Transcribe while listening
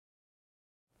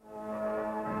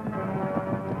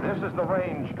This is the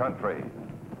range country,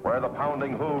 where the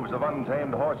pounding hooves of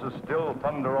untamed horses still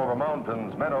thunder over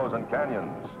mountains, meadows, and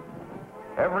canyons.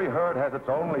 Every herd has its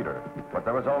own leader, but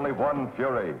there is only one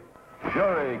Fury.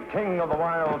 Fury, king of the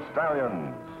wild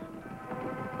stallions.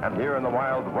 And here in the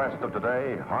wild west of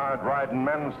today, hard-riding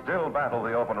men still battle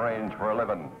the open range for a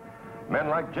living. Men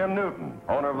like Jim Newton,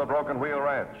 owner of the Broken Wheel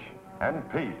Ranch, and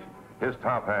Pete, his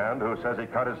top hand, who says he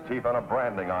cut his teeth on a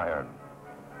branding iron.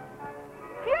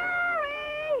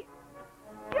 Fury!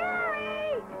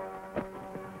 Fury!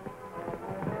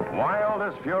 Wild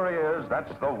as Fury is,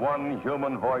 that's the one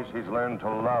human voice he's learned to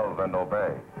love and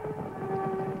obey.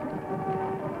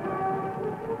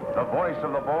 The voice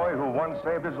of the boy who once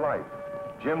saved his life,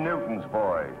 Jim Newton's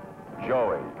boy,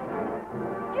 Joey.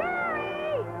 Fury!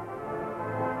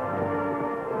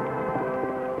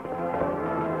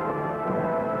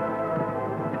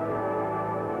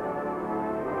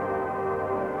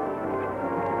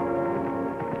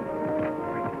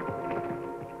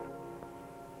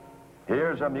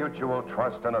 Here's a mutual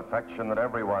trust and affection that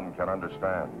everyone can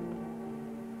understand.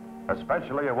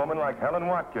 Especially a woman like Helen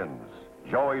Watkins,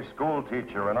 Joey's school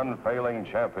teacher and unfailing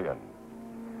champion.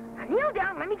 Now kneel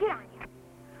down, let me get on you.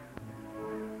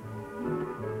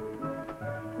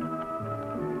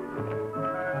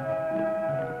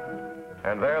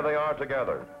 And there they are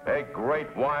together, a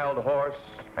great wild horse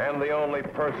and the only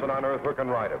person on earth who can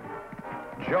ride him.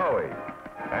 Joey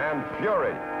and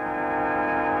Fury.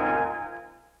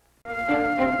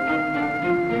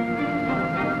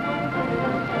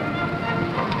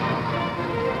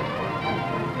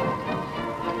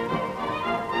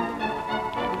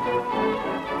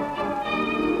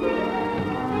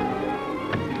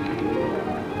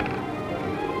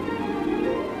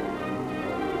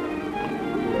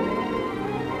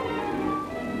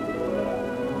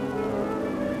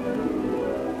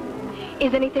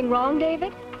 Is anything wrong,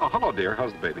 David? Oh, hello, dear.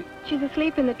 How's the baby? She's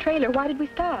asleep in the trailer. Why did we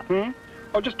stop?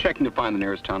 Oh, just checking to find the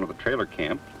nearest town with a trailer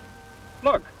camp.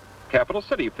 Look, capital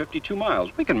city, 52 miles.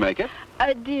 We can make it.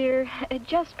 Dear,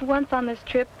 just once on this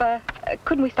trip,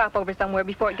 couldn't we stop over somewhere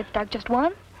before it gets dark? Just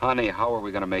once? Honey, how are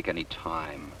we going to make any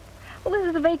time? Well, this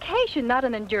is a vacation, not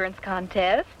an endurance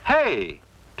contest. Hey,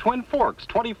 Twin Forks,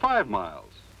 25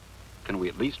 miles. Can we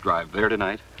at least drive there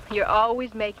tonight? You're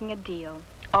always making a deal.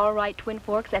 All right, Twin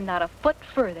Forks, and not a foot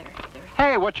further.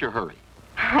 Hey, what's your hurry?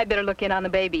 I better look in on the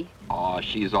baby. Oh,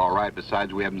 she's all right.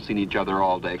 Besides, we haven't seen each other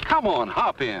all day. Come on,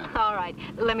 hop in. All right,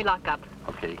 let me lock up.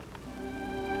 Okay.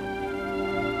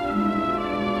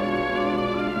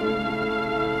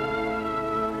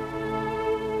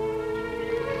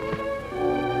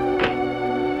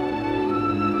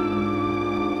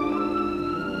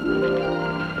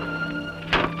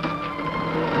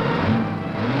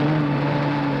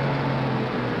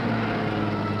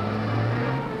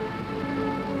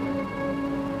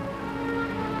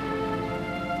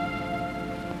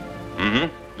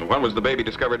 When was the baby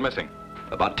discovered missing?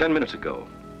 About 10 minutes ago.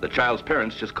 The child's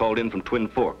parents just called in from Twin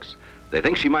Forks. They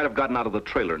think she might have gotten out of the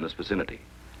trailer in this vicinity.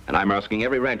 And I'm asking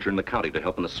every rancher in the county to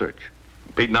help in the search.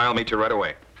 Pete and I'll meet you right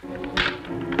away.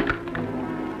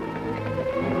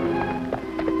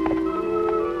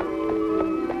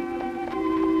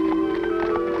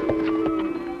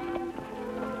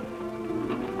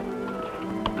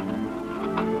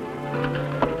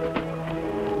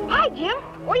 Hi, Jim.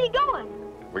 Where you going?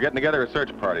 We're getting together a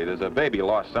search party. There's a baby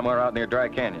lost somewhere out near Dry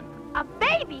Canyon. A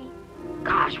baby?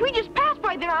 Gosh, we just passed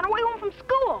by there on our way home from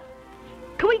school.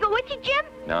 Can we go with you, Jim?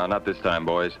 No, not this time,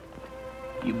 boys.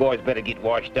 You boys better get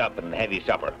washed up and have your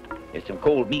supper. There's some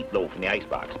cold meatloaf in the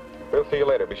icebox. We'll see you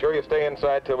later. Be sure you stay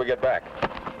inside till we get back.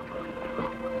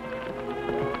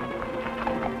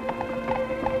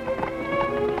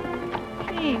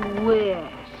 Gee whiz.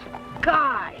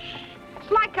 Gosh.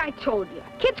 It's like I told you.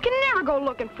 Kids can never go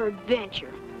looking for adventure.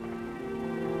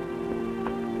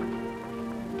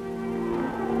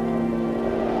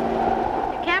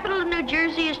 The capital of New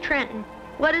Jersey is Trenton.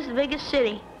 What is the biggest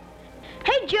city?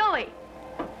 Hey, Joey.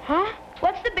 Huh?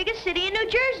 What's the biggest city in New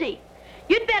Jersey?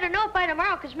 You'd better know it by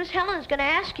tomorrow, because Miss Helen's going to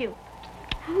ask you.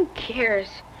 Who cares?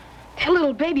 That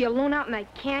little baby alone out in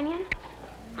that canyon?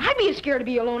 I'd be scared to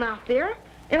be alone out there,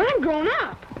 and I'm grown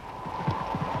up.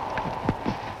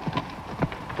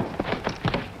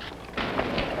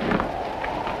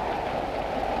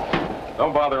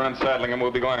 Don't bother unsaddling him.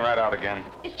 We'll be going right out again.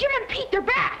 It's Jim and Pete. They're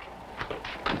back.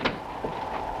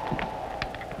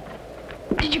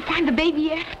 Did you find the baby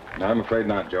yet? No, I'm afraid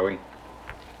not, Joey.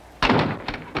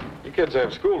 You kids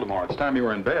have school tomorrow. It's time you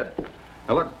were in bed.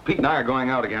 Now, look, Pete and I are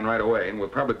going out again right away, and we'll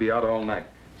probably be out all night.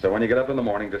 So when you get up in the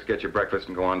morning, just get your breakfast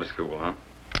and go on to school, huh?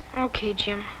 Okay,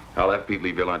 Jim. I'll have Pete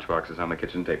leave your lunchboxes on the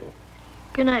kitchen table.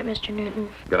 Good night, Mr. Newton.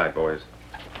 Good night, boys.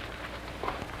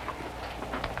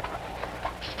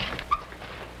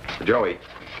 Joey,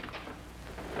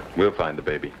 we'll find the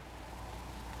baby.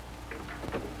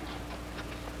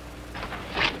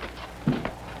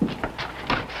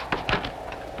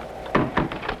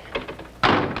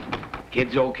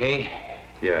 Kids okay?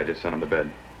 Yeah, I just sent him to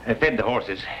bed. I fed the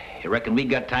horses. You reckon we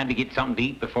got time to get something to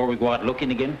eat before we go out looking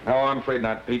again? No, I'm afraid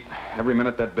not, Pete. Every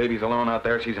minute that baby's alone out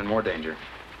there, she's in more danger.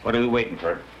 What are we waiting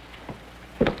for?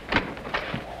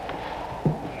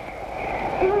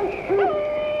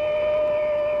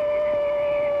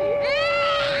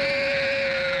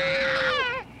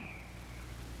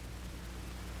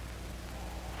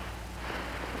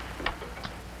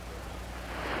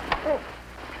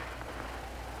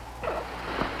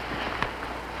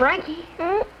 Frankie?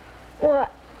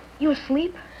 What? You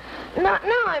asleep? No,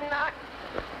 I'm not.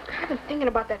 I've been thinking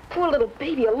about that poor little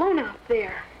baby alone out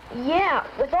there. Yeah,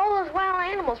 with all those wild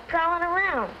animals prowling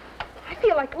around. I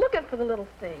feel like looking for the little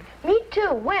thing. Me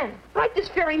too. When? Right this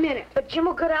very minute. But Jim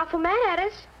will get awful mad at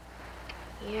us.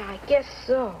 Yeah, I guess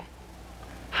so.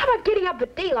 How about getting up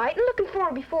at daylight and looking for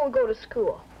him before we go to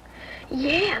school?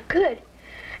 Yeah, good.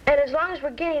 And as long as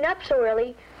we're getting up so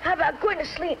early, how about going to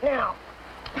sleep now?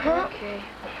 Huh? Okay.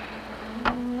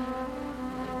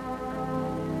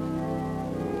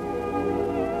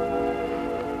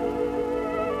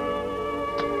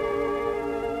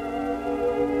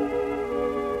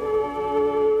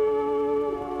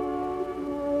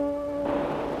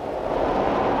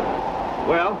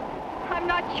 Well? I'm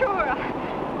not sure.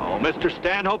 Oh, Mr.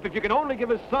 Stanhope, if you can only give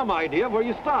us some idea of where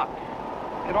you stopped.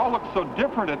 It all looks so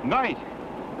different at night.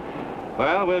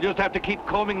 Well, we'll just have to keep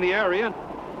combing the area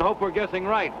and hope we're guessing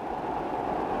right.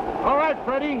 All right,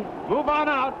 Freddie, move on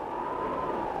out.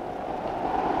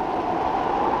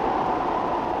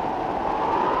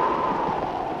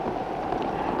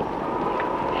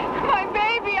 My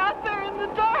baby out there in the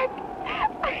dark.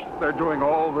 They're doing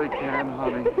all they can,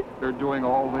 honey. They're doing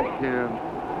all they can.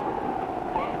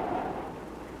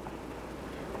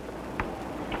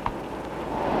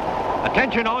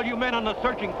 Attention, all you men on the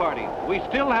searching party. We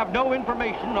still have no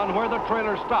information on where the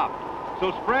trailer stopped.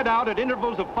 So spread out at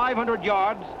intervals of 500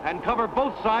 yards and cover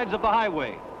both sides of the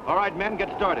highway. All right, men,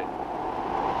 get started.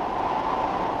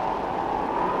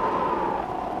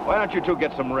 Why don't you two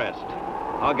get some rest?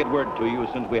 I'll get word to you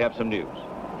as soon as we have some news.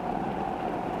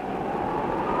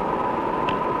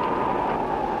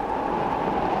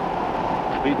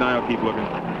 Pete and I'll keep looking.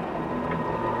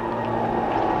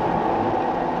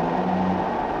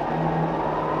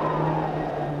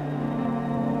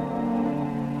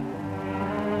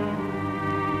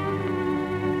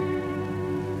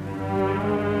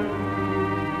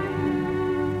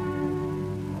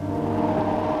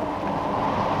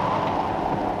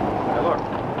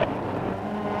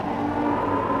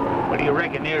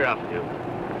 They're up to?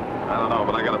 I don't know,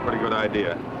 but I got a pretty good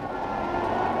idea.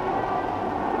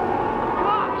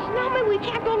 Gosh, now maybe we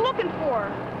can't go looking for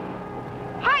her.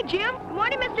 Hi, Jim. Good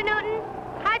morning, Mr. Newton.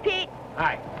 Hi, Pete.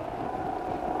 Hi.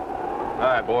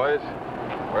 Hi, boys.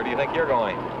 Where do you think you're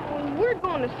going? We're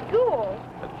going to school.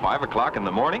 At 5 o'clock in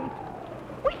the morning?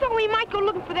 We thought we might go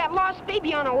looking for that lost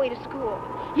baby on our way to school.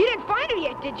 You didn't find her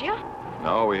yet, did you?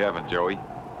 No, we haven't, Joey.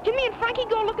 Can me and Frankie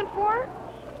go looking for her?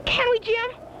 Can we,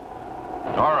 Jim?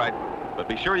 All right, but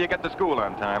be sure you get to school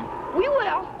on time. We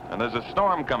will. And there's a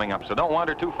storm coming up, so don't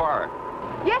wander too far.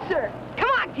 Yes, sir. Come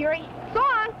on, Fury. So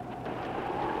long.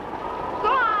 So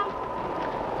long.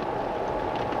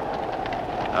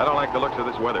 I don't like the looks of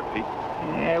this weather, Pete.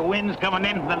 Yeah, wind's coming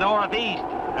in from the northeast.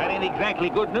 That ain't exactly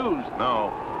good news.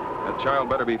 No. That child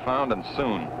better be found, and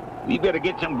soon. We better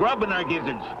get some grub in our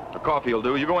gizzards. The coffee will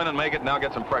do. You go in and make it, and I'll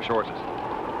get some fresh horses.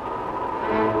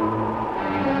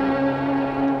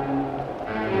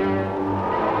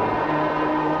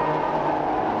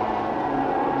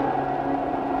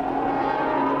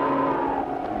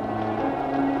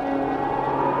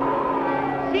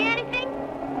 See anything?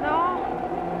 No.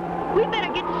 We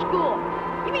better get to school.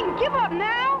 You mean give up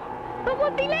now? But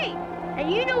we'll be late.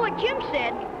 And you know what Jim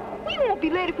said. We won't be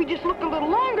late if we just look a little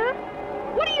longer.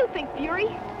 What do you think, Fury?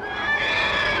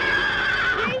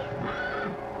 See?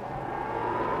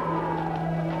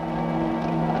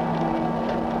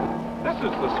 This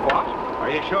is the spot. Are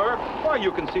you sure? Why,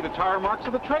 you can see the tire marks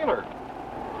of the trailer.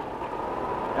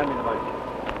 Hand me the light.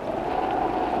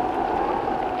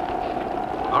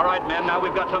 All right, men, now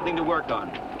we've got something to work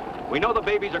on. We know the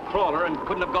baby's a crawler and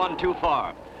couldn't have gone too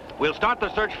far. We'll start the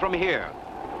search from here.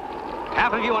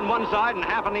 Half of you on one side and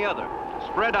half on the other.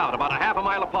 Spread out about a half a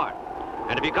mile apart.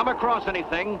 And if you come across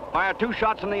anything, fire 2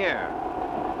 shots in the air.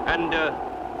 And,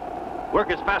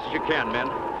 work as fast as you can, men.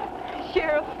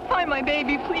 Sheriff, find my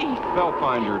baby, please. They'll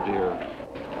find her, dear.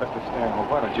 Mr. Stanhope,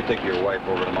 why don't you take your wife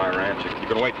over to my ranch? You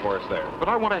can wait for us there. But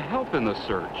I want to help in the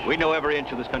search. We know every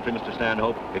inch of this country, Mr.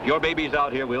 Stanhope. If your baby's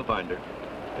out here, we'll find her.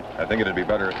 I think it'd be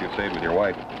better if you stayed with your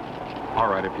wife. All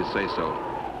right, if you say so.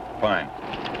 Fine.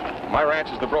 My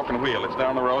ranch is the Broken Wheel. It's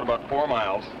down the road about 4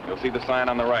 miles. You'll see the sign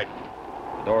on the right.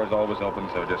 The door's always open,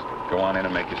 so just go on in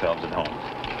and make yourselves at home.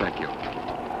 Thank you.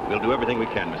 We'll do everything we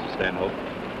can, Mrs. Stanhope.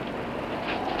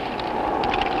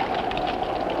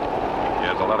 She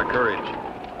has a lot of courage.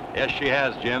 Yes, she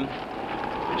has, Jim.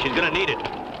 And she's gonna need it.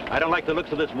 I don't like the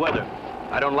looks of this weather.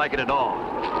 I don't like it at all.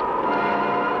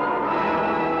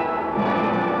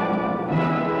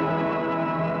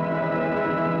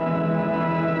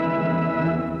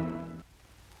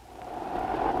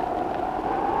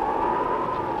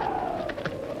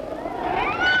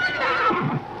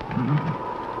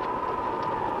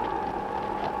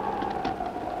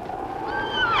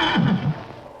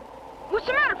 What's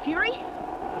the matter, Fury?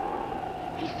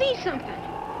 He sees something.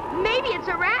 Maybe it's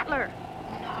a rattler.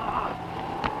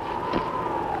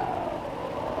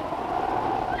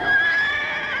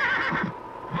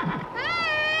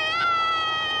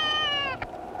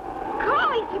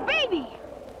 Golly, it's a baby.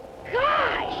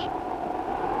 Gosh.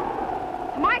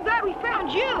 Am I glad we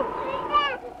found you?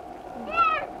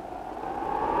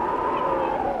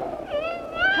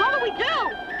 What do we do?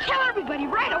 Tell everybody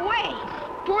right away.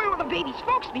 Boy, will the baby's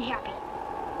folks be happy.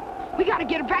 We gotta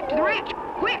get her back to the ranch,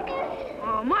 quick.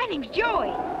 My name's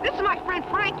Joey. This is my friend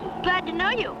Frankie. Glad to know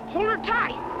you. Hold her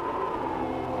tight.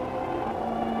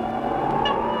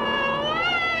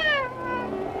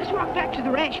 Let's walk back to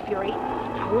the ranch, Fury.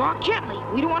 Now walk gently.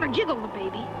 We don't want to jiggle the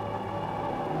baby.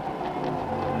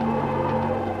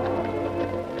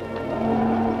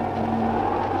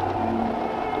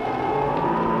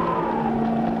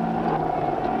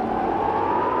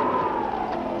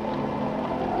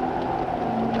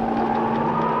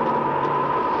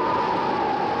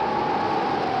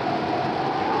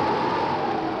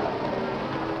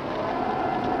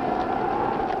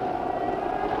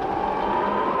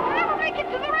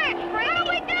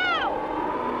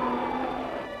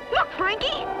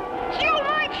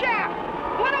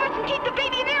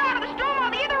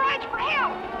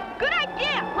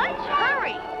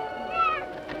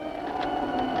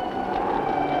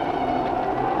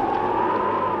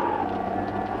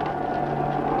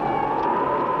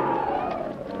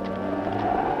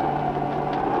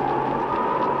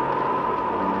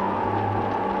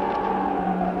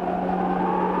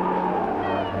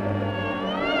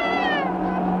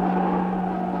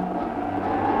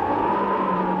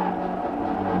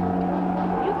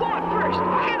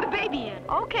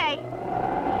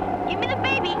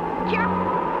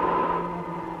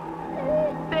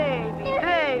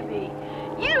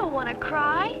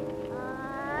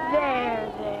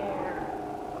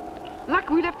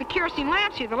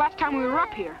 The last time we were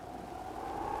up here.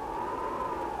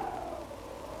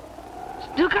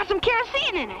 Still got some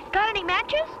kerosene in it. Got any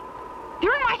matches?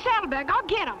 They're in my saddlebag. I'll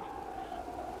get them.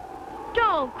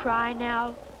 Don't cry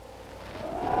now.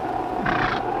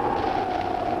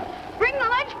 Bring the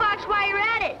lunchbox while you're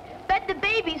at it. Bet the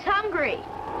baby's hungry.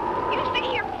 You stay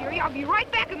here, Fury. I'll be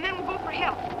right back, and then we'll go for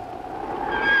help.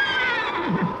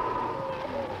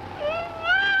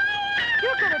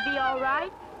 You're gonna be all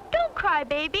right. Don't cry,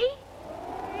 baby.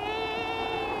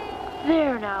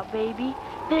 There now, baby.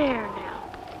 There now.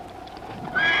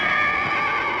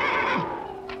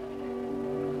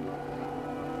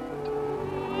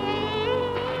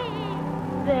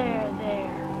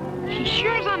 There. She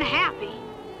sure is unhappy.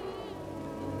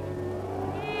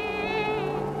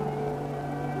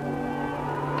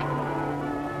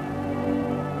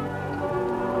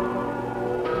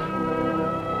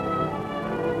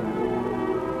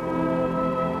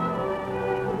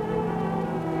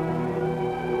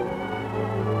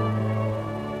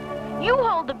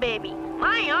 Baby,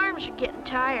 my arms are getting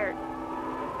tired.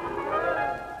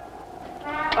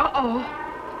 Uh-oh.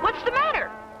 What's the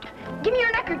matter? Give me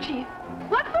your neckerchief.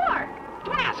 What for?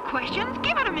 Don't ask questions.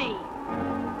 Give it to me.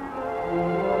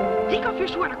 Take off your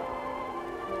sweater.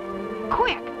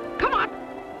 Quick. Come on.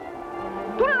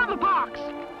 Put it on the box.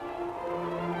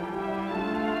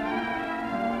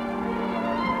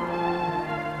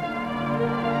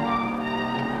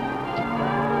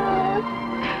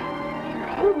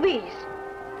 Hold these.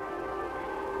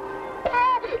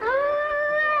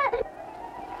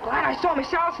 Glad I saw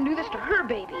Miss Allison do this to her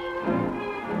baby.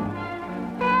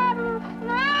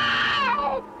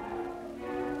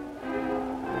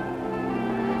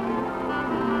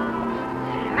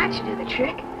 That should do the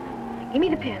trick. Give me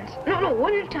the pins. No,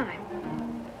 one at a time.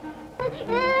 Give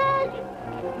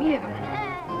me the other one.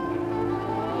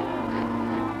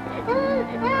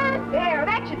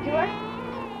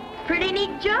 Pretty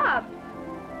neat job.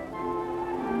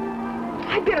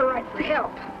 I better write for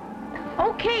help.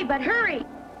 Okay, but hurry.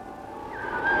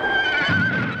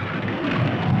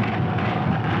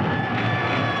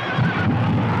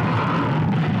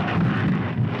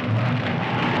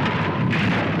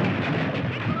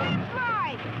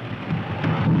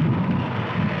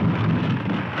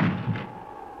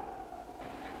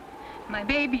 My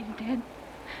baby's dead.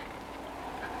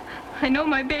 I know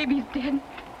my baby's dead.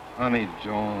 Honey,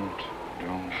 don't.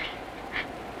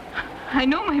 I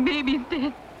know my baby's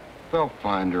dead. They'll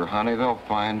find her, honey. They'll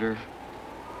find her.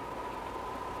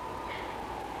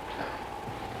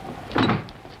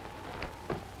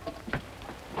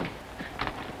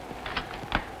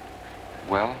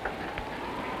 Well?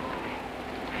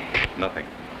 Nothing.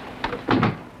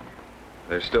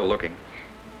 They're still looking.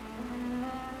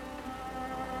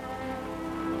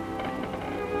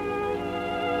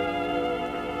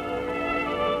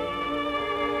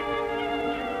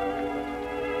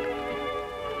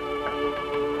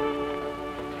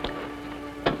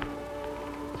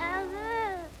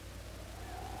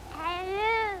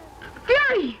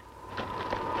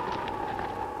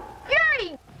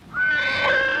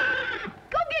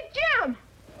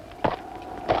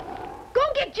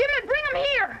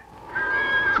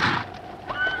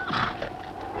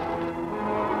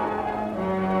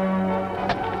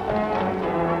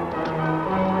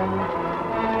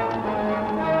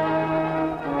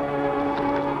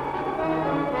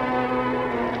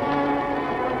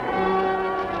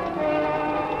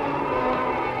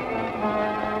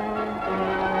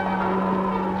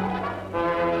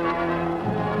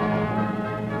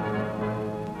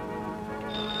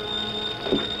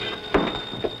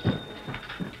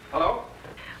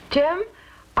 Jim,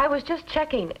 I was just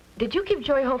checking. Did you keep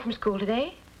Joey home from school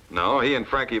today? No, he and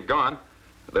Frankie have gone.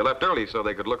 They left early so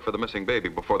they could look for the missing baby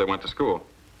before they went to school.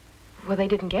 Well, they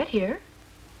didn't get here.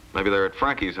 Maybe they're at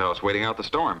Frankie's house waiting out the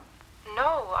storm.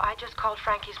 No, I just called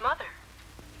Frankie's mother.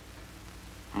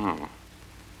 Oh.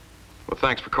 Well,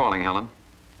 thanks for calling, Helen.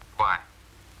 Bye.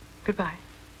 Goodbye.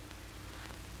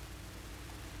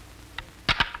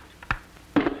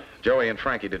 Joey and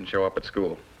Frankie didn't show up at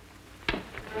school.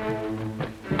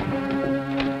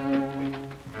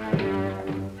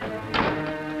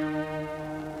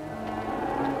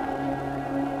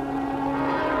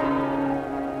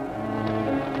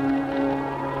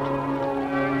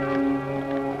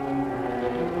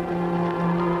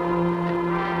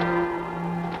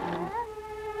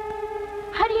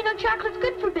 How do you know chocolate's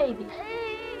good for babies?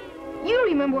 You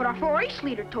remember what our 4-H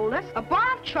leader told us. A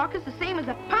bar of chalk is the same as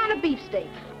a pound of beefsteak.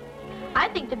 I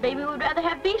think the baby would rather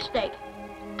have beefsteak.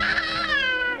 How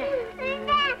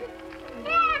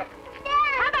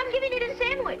about giving it a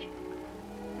sandwich?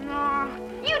 No,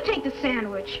 you take the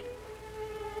sandwich.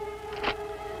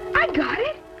 I got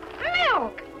it.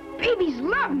 Milk. Babies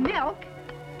love milk.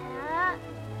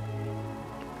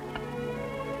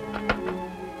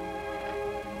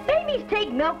 Babies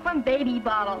take milk from baby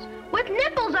bottles with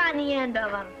nipples on the end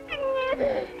of them.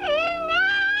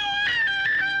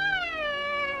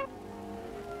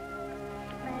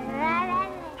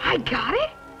 I got it.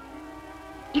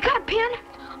 You got a pen?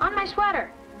 On my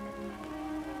sweater.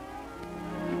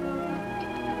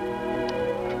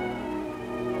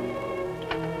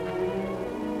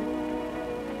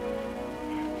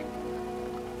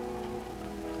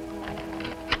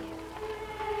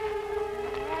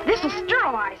 This'll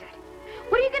sterilize it.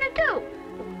 What are you gonna do?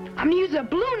 I'm gonna use a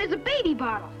balloon as a baby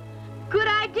bottle. Good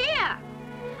idea.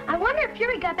 I wonder if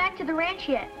Fury got back to the ranch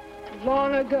yet.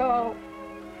 Long ago.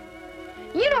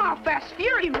 You know how fast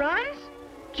Fury runs.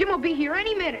 Jim will be here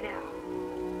any minute now.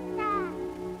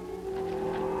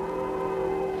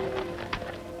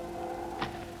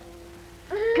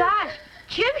 Gosh,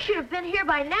 Jim should have been here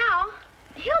by now.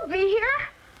 He'll be here.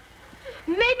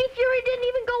 Maybe Fury didn't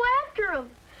even go after him.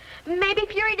 Maybe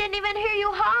Fury didn't even hear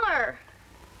you holler.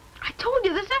 I told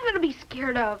you, there's nothing to be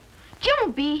scared of. Jim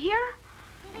will be here.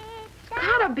 It's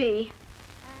gotta be.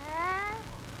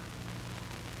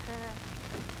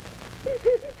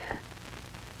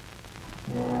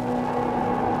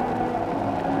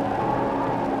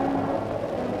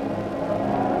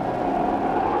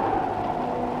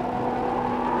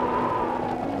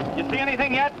 You see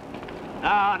anything yet?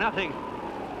 No, nothing.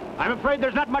 I'm afraid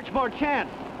there's not much more chance.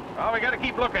 Well, we gotta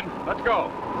keep looking. Let's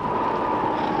go.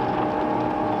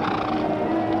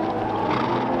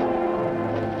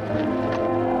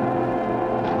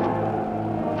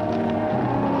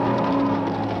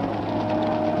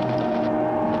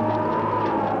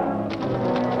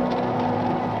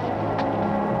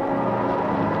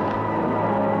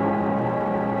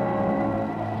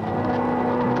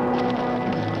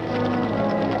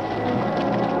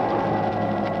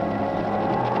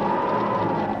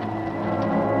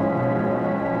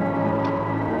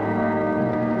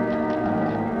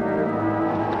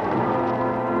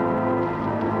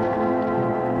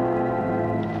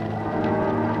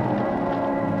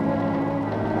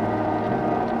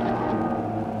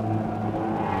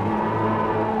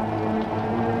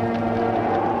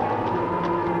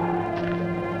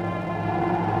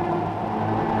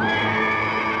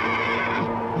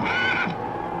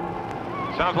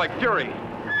 Sounds like fury.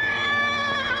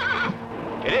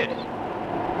 It is.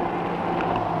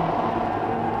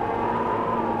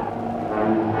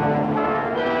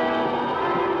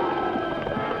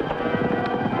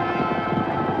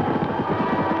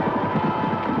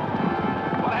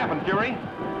 What happened, Fury?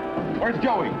 Where's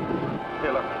Joey?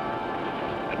 Here, look.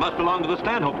 It must belong to the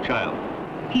Stanhope child.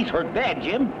 He's hurt bad,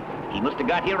 Jim. He must have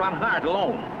got here on heart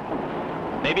alone.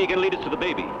 Maybe he can lead us to the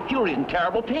baby. Fury's in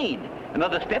terrible pain.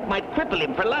 Another step might cripple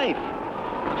him for life.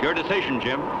 It's your decision,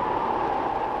 Jim.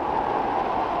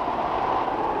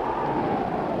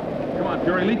 Come on,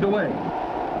 Fury, lead the way.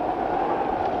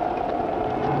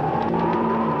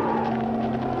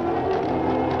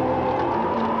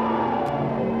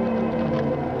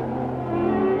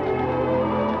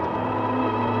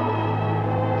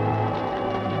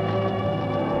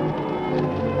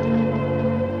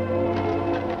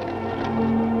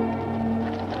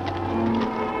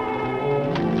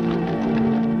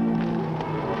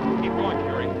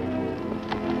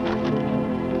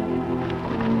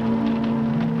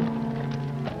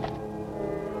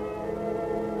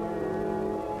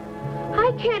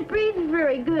 I can't breathe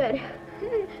very good.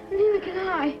 Neither can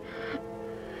I.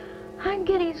 I'm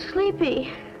getting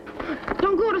sleepy.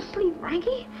 Don't go to sleep,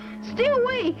 Frankie. Stay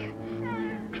awake.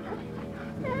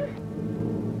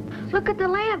 Look at the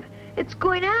lamp. It's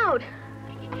going out.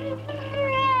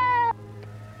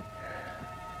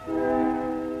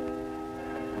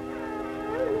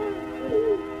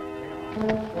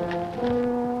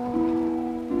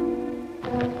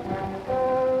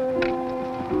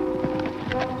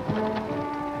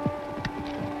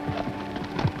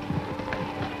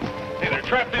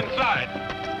 Trapped inside.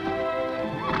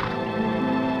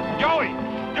 Joey!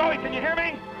 Joey, can you hear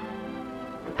me?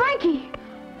 Frankie!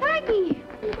 Frankie!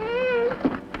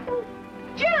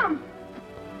 Jim!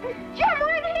 Jim, we're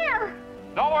in here!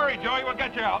 Don't worry, Joey, we'll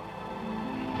get you out.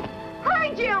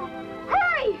 Hurry, Jim!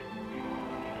 Hurry!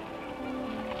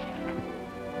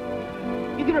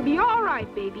 You're gonna be all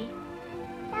right, baby.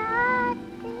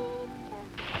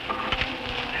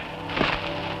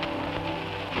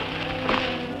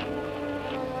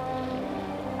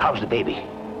 How's the baby?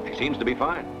 She seems to be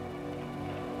fine.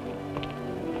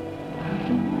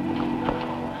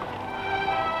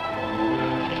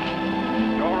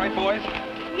 You all right, boys?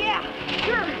 Yeah,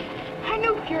 sure. I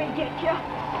knew Fury'd get you.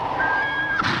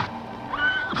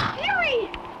 Fury!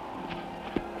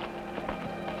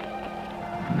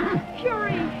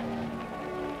 Fury!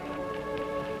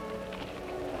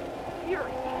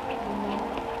 Fury.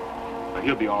 Well,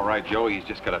 he'll be all right, Joey. He's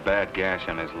just got a bad gash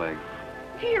on his leg.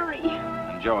 Fury!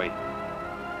 And Joey,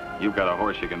 you've got a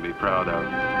horse you can be proud of.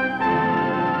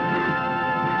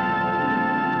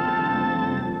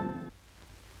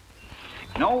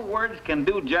 No words can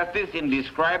do justice in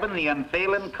describing the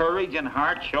unfailing courage and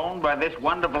heart shown by this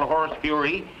wonderful horse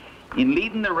Fury in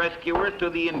leading the rescuers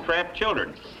to the entrapped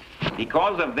children.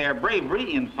 Because of their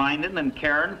bravery in finding and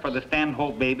caring for the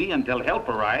Stanhope baby until help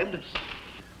arrived,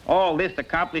 all this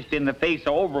accomplished in the face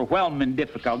of overwhelming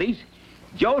difficulties,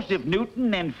 Joseph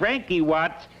Newton and Frankie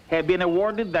Watts have been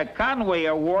awarded the Conway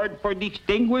Award for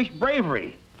Distinguished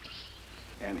Bravery.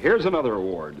 And here's another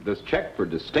award, this check for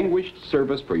distinguished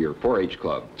service for your 4-H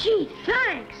club. Gee,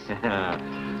 thanks.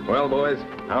 Well, boys,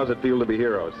 how's it feel to be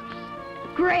heroes?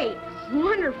 Great.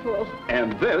 Wonderful.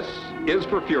 And this is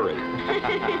for Fury.